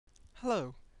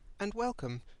Hello, and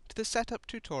welcome to the Setup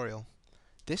tutorial.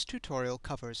 This tutorial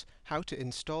covers how to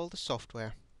install the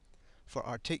software for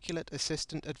Articulate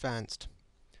Assistant Advanced.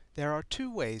 There are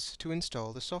two ways to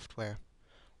install the software.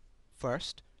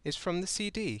 First is from the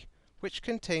CD, which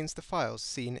contains the files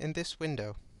seen in this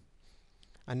window.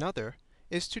 Another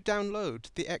is to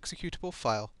download the executable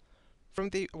file from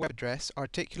the web address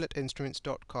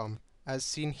articulateinstruments.com, as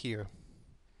seen here.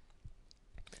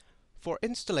 For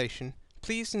installation,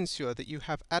 please ensure that you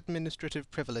have administrative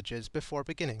privileges before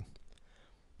beginning.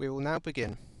 We will now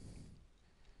begin.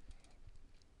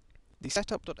 The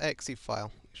setup.exe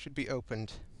file should be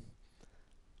opened.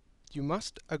 You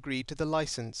must agree to the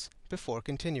license before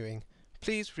continuing.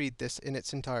 Please read this in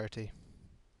its entirety.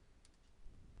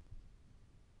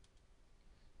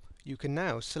 You can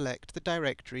now select the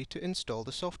directory to install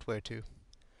the software to.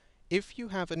 If you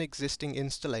have an existing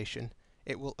installation,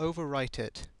 it will overwrite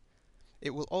it.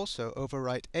 It will also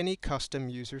overwrite any custom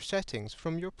user settings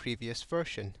from your previous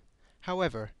version.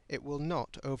 However, it will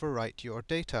not overwrite your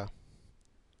data.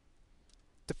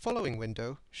 The following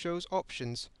window shows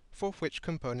options for which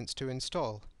components to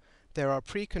install. There are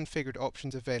pre-configured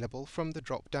options available from the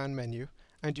drop-down menu,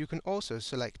 and you can also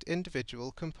select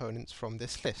individual components from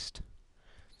this list.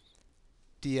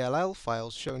 DLL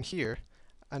files shown here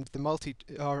and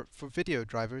are for video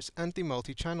drivers and the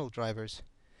multi-channel drivers.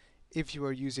 If you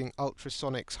are using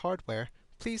ultrasonics hardware,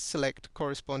 please select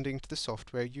corresponding to the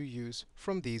software you use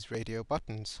from these radio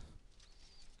buttons.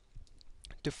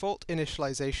 Default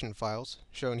initialization files,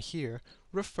 shown here,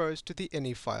 refers to the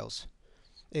ini files.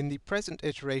 In the present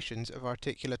iterations of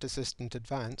Articulate Assistant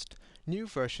Advanced, new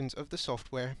versions of the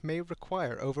software may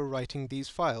require overwriting these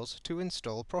files to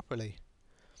install properly.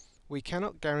 We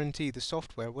cannot guarantee the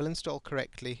software will install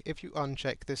correctly if you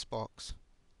uncheck this box.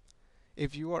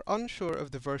 If you are unsure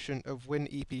of the version of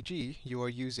WinEPG you are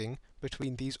using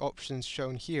between these options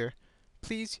shown here,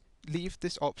 please leave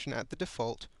this option at the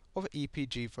default of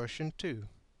EPG version 2.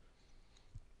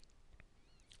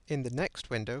 In the next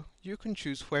window, you can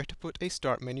choose where to put a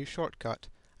Start menu shortcut,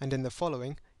 and in the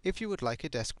following, if you would like a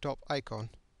desktop icon.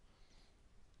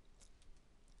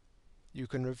 You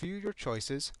can review your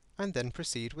choices and then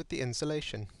proceed with the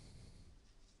installation.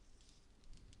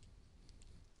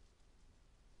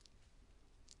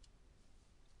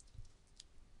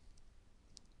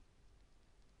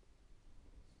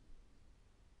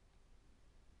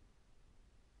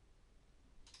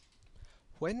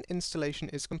 When installation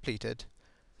is completed,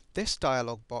 this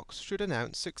dialog box should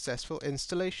announce successful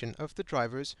installation of the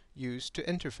drivers used to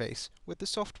interface with the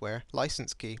software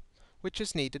license key, which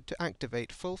is needed to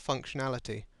activate full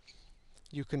functionality.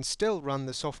 You can still run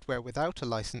the software without a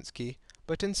license key,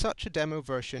 but in such a demo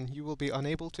version you will be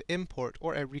unable to import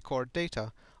or record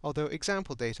data, although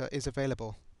example data is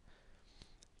available.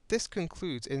 This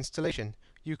concludes installation.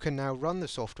 You can now run the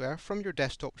software from your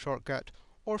desktop shortcut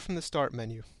or from the Start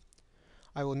menu.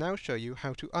 I will now show you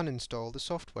how to uninstall the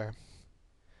software.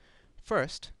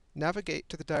 First, navigate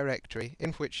to the directory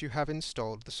in which you have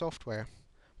installed the software.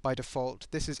 By default,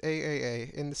 this is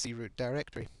aaa in the C-root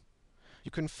directory.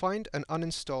 You can find an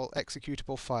uninstall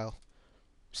executable file.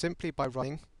 Simply by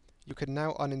running, you can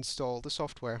now uninstall the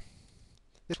software.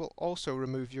 This will also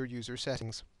remove your user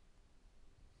settings.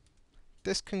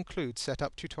 This concludes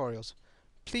setup tutorials.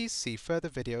 Please see further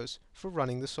videos for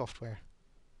running the software.